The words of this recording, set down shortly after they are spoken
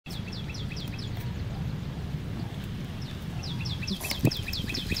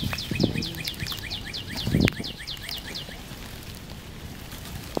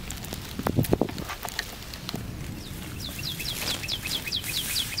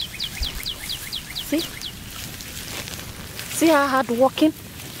See how hard working?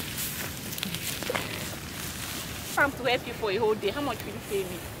 I'm to help you for a whole day. How much will you pay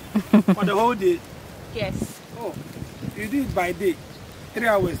me? For the whole day? Yes. Oh, you do it by day. 3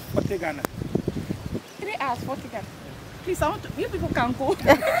 hours, 40 Ghana. 3 hours, 40 Ghana. Please, I want to, you people can go.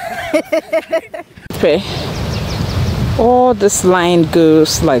 Okay. All this line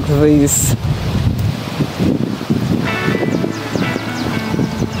goes like this.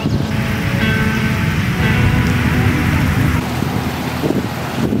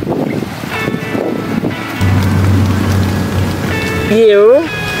 You.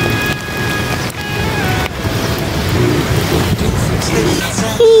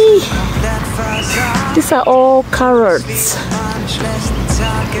 These are all carrots.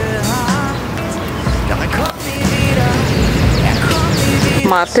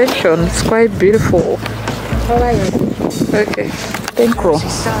 My attention, it's quite beautiful. Okay, thank you.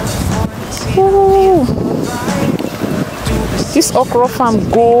 Ooh. This okra farm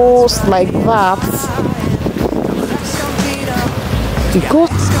goes like that. It goes.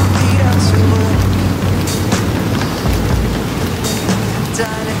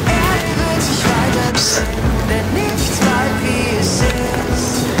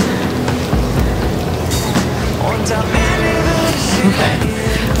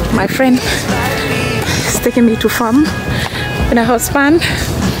 My friend is taking me to farm with her husband.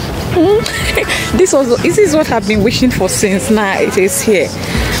 This is what I've been wishing for since now it is here.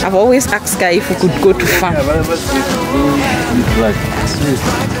 I've always asked her if we could go to farm.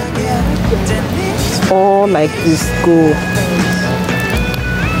 All like this go.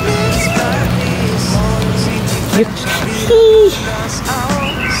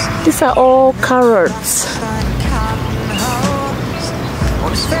 These are all carrots.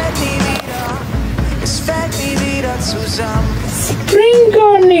 Spring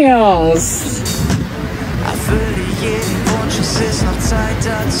onions. Erfülle jeden Wunsch, es ist noch Zeit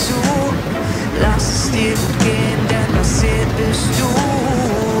dazu. Lass es dir gut gehen, denn passiert bist du.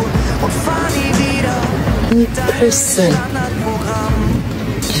 Und fahr nie wieder. Person.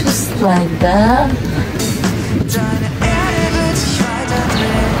 Just like that. Deine Erde wird sich weiter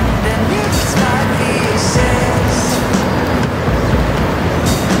drehen, denn nichts bleibt wie es ist.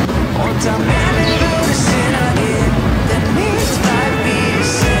 Und am Ende wird es Sinn gehen, denn nichts bleibt wie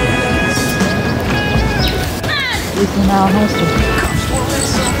es ist.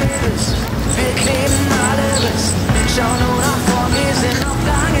 Wir kleben alles. Schau nur nach vorn, wir sind noch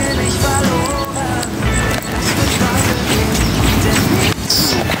lange nicht verloren.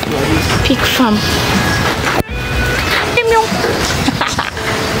 Pig farm.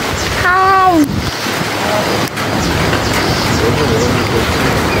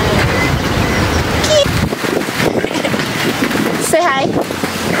 Say hi.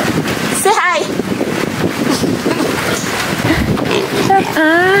 Say hi.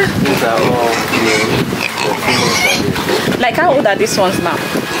 Like how old are these ones now?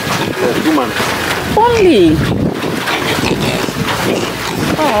 2 months. Only.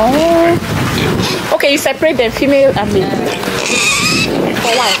 Oh. Okay, you separate them, female and male.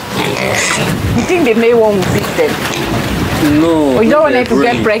 For why? You think the male one will beat them? No. Or you don't want them to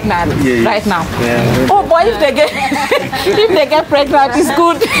get pregnant right now? Yeah. Oh boy, if they get pregnant, it's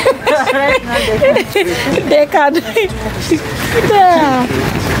good. They can. Yeah.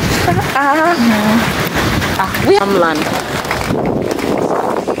 We have land.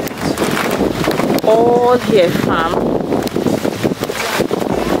 All here farm.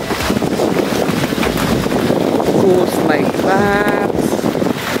 Goes like that.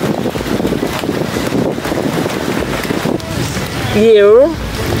 You.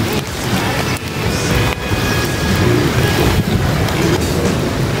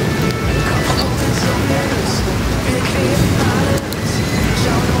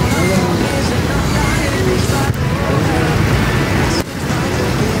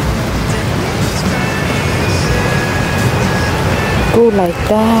 Go like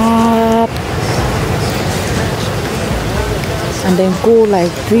that, and then go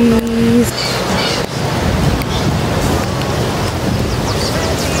like this.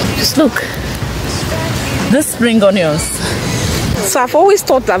 Just look, this spring onions. So I've always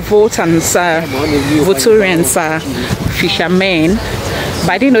thought that Voltans, Votorians are fishermen,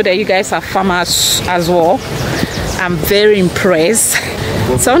 but I didn't know that you guys are farmers as well. I'm very impressed.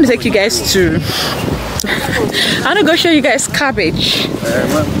 So I want to take you guys to. I'm gonna go show you guys cabbage.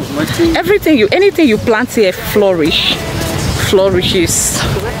 Anything you plant here flourishes.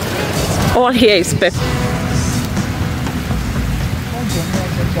 All here is pepper.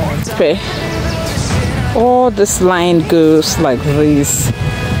 All this line goes like this.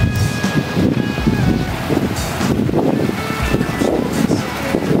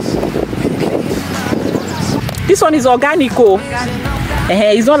 This one is organic. Oh,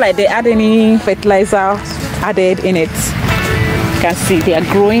 it's not like they add any fertilizer added in it. You can see they are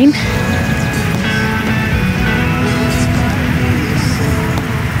growing.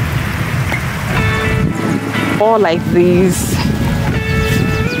 All like these.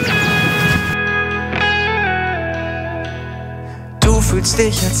 Du fühlst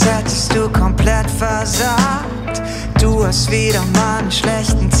dich, als hättest du komplett versagt. Du hast wieder mal einen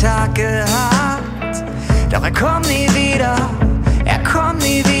schlechten Tag gehabt. Doch er kommt nie wieder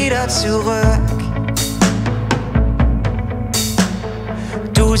zurück.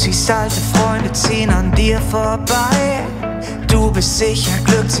 Du siehst alte Freunde ziehen an dir vorbei. Du bist sicher,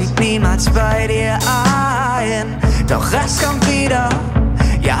 Glück zieht niemals bei dir ein. Doch es kommt wieder,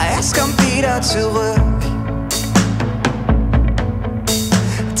 ja es kommt wieder zurück.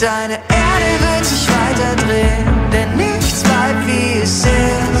 Deine Erde wird sich weiter drehen, denn nichts bleibt wie es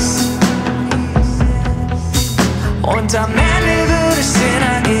ist. Und am Ende wird es Sinn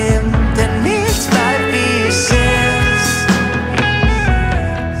ergeben, denn nichts bleibt wie es ist.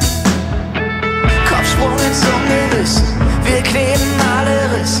 Kopfsprung ins Ungewissen, wir kleben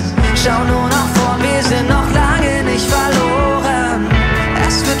alle Rissen. Schau nur nach vorn, wir sind noch lange nicht verloren.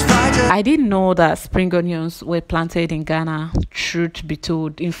 Es wird weiter. I didn't know that spring onions were planted in Ghana, truth be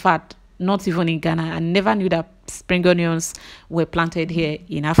told. In fact, not even in Ghana. I never knew that spring onions were planted here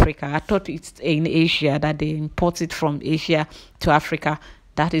in Africa. I thought it's in Asia, that they import it from Asia to Africa.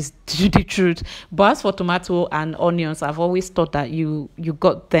 That is the truth. But as for tomato and onions, I've always thought that you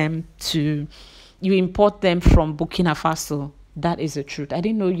import them from Burkina Faso. That is the truth. I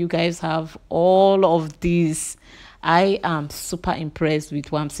didn't know you guys have all of these. I am super impressed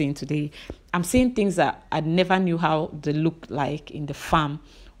with what I'm seeing today. I'm seeing things that I never knew how they look like in the farm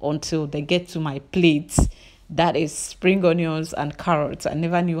until they get to my plate. That is spring onions and carrots. I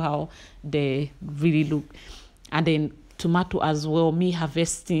never knew how they really look. And then tomato as well. Me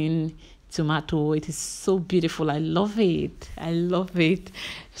harvesting tomato. It is so beautiful. I love it. I love it.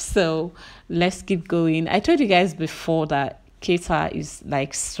 So let's keep going. I told you guys before that Keita is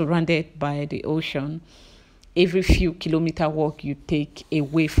like surrounded by the ocean. Every few kilometer walk you take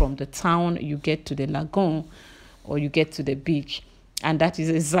away from the town, you get to the lagoon or you get to the beach. And that is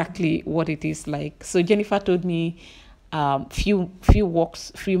exactly what it is like. So Jennifer told me few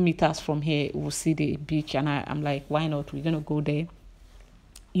walks, few meters from here, we'll see the beach. And I'm like, why not? We're going to go there.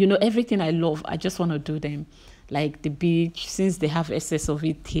 You know, everything I love, I just want to do them. Like the beach, since they have excess of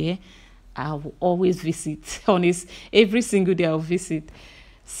it here, I will always visit. Honest, every single day I'll visit.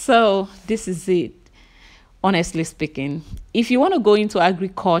 So this is it. Honestly speaking, if you want to go into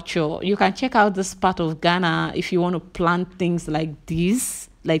agriculture, you can check out this part of Ghana. If you want to plant things like this,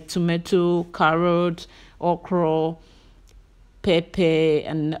 like tomato, carrot, okra, pepper,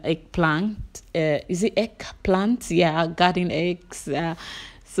 and eggplant. Is it eggplant? Yeah, garden eggs.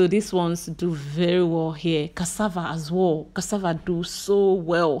 So these ones do very well here. Cassava as well. Cassava do so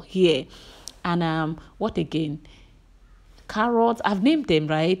well here. And what again? Carrots, I've named them,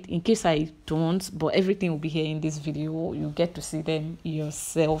 right? In case I don't, but everything will be here in this video. You get to see them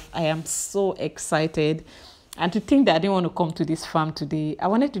yourself. I am so excited. And to think that I didn't want to come to this farm today, I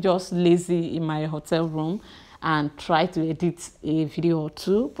wanted to just lazy in my hotel room and try to edit a video or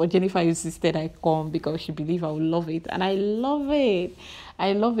two. But Jennifer insisted I come because she believed I would love it. And I love it.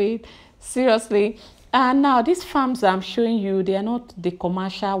 I love it. Seriously. And now these farms I'm showing you, they are not the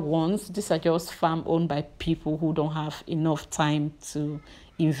commercial ones. These are just farms owned by people who don't have enough time to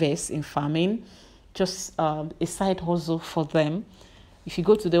invest in farming. Just a side hustle for them. If you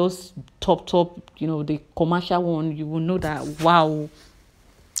go to those top, you know, the commercial one, you will know that, wow,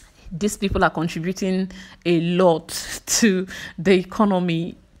 these people are contributing a lot to the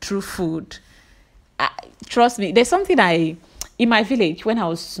economy through food. Trust me, there's something in my village, when I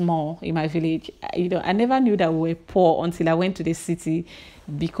was small, in my village, you know, I never knew that we were poor until I went to the city,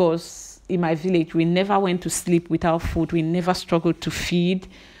 because in my village, we never went to sleep without food. We never struggled to feed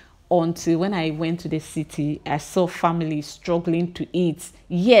until when I went to the city, I saw families struggling to eat.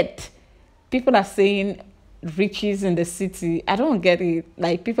 Yet, people are saying riches in the city. I don't get it.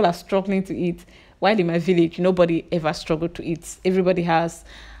 Like, people are struggling to eat. While in my village, nobody ever struggled to eat. Everybody has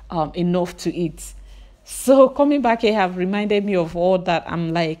enough to eat. So coming back here have reminded me of all that.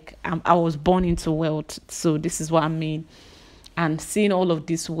 I was born into wealth. So this is what I mean. And seeing all of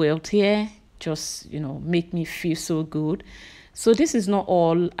this wealth here just, you know, make me feel so good. So this is not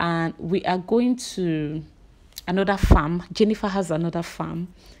all. And we are going to another farm. Jennifer has another farm.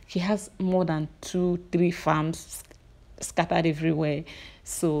 She has more than 2-3 farms scattered everywhere.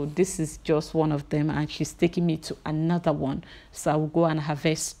 So this is just one of them. And she's taking me to another one. So I will go and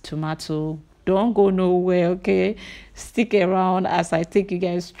harvest tomato, Don't go nowhere, okay? Stick around as I take you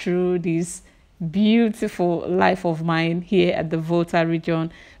guys through this beautiful life of mine here at the Volta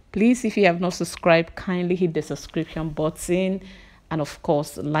region. Please, if you have not subscribed, kindly hit the subscription button and of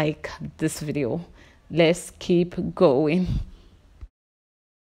course like this video. Let's keep going.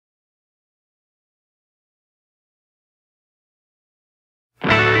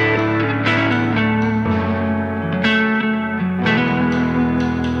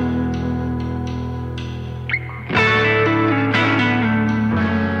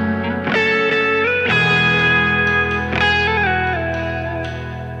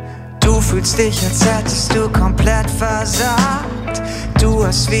 Du fühlst dich, als hättest du komplett versagt. Du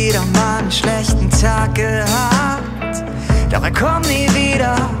hast wieder mal einen schlechten Tag gehabt. Doch er kommt nie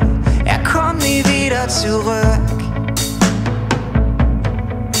wieder zurück.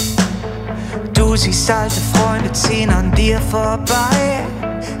 Du siehst alte Freunde ziehen an dir vorbei.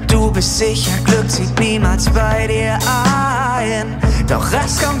 Du bist sicher, Glück zieht niemals bei dir ein. Doch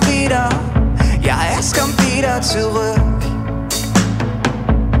es kommt wieder, ja es kommt wieder zurück.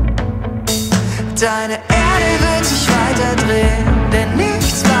 Deine Erde wird sich weiter drehen, denn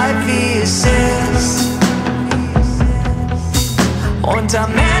nichts bleibt wie es ist. Und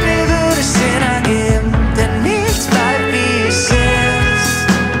am Ende wird es Sinn ergeben, denn nichts bleibt wie es ist.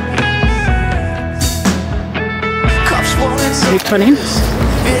 Kopfsprung ins Returning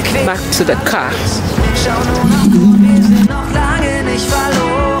back to the car. Schau nur nach vorn, wir sind noch lange nicht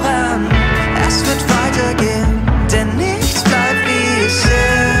verloren. Es wird weitergehen, denn nichts bleibt wie es ist.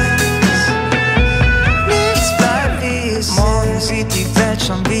 Morgen sieht die Welt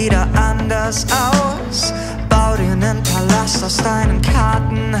schon wieder anders aus. Bau dir einen Palast aus deinem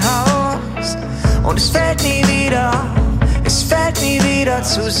Kartenhaus. Und es fällt nie wieder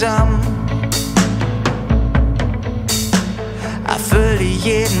zusammen. Erfülle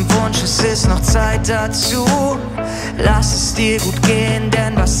jeden Wunsch, es ist noch Zeit dazu. Lass es dir gut gehen,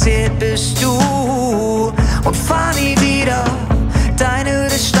 denn was zählt bist du. Und fahr nie wieder dein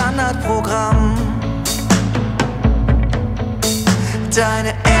ödes Standardprogramm. Deine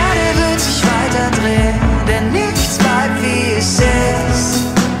Erde wird sich weiter drehen, denn nichts bleibt wie es ist.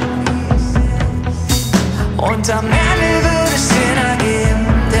 Und am Ende wird es Sinn ergeben,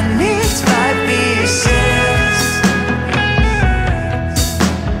 denn nichts bleibt wie es ist.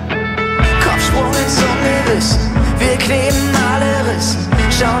 Kopfsprung ins Ungewissen, wir kleben alle Rissen.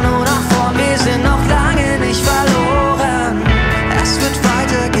 Schau nur nach vorn, wir sind noch lange nicht verloren. Es wird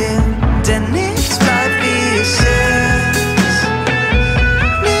weitergehen, denn nichts bleibt wie es ist.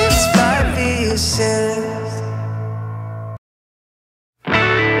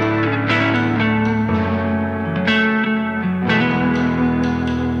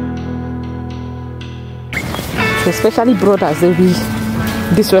 Especially brothers, they'll be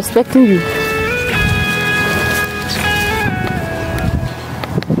disrespecting you.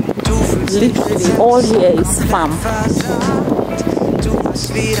 Literally all here is farm.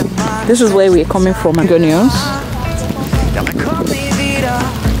 This is where we're coming from, Onions.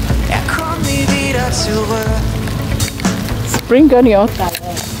 Spring onions.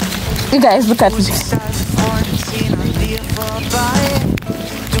 You guys look at it.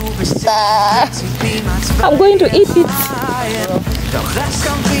 I'm going to eat it.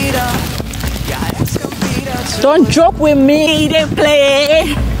 Don't joke with me. You didn't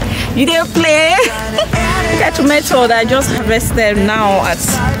play. You didn't play. That tomato that I just harvested now at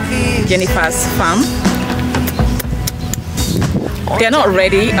Jennifer's farm. They're not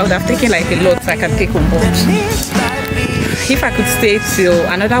ready. I would have taken like a lot so I can take home. If I could stay till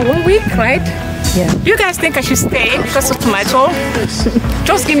another 1 week, right? Yeah. You guys think I should stay because of tomato?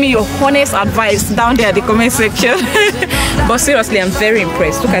 Just give me your honest advice down there in the comment section. But seriously, I'm very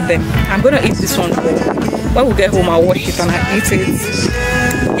impressed. Look at them. I'm gonna eat this one. When we get home, I'll wash it and I'll eat it.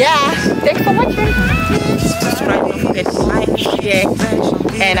 Yeah. Thanks for watching. Subscribe, don't forget to like, share,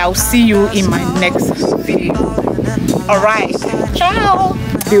 and I'll see you in my next video. Alright. Ciao.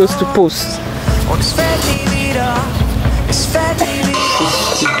 Videos to post.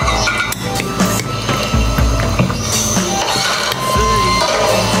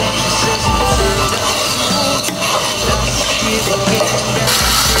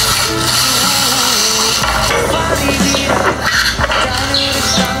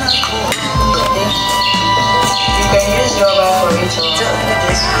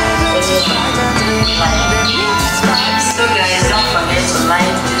 So guys, don't forget to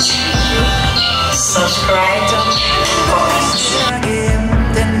like this video, subscribe.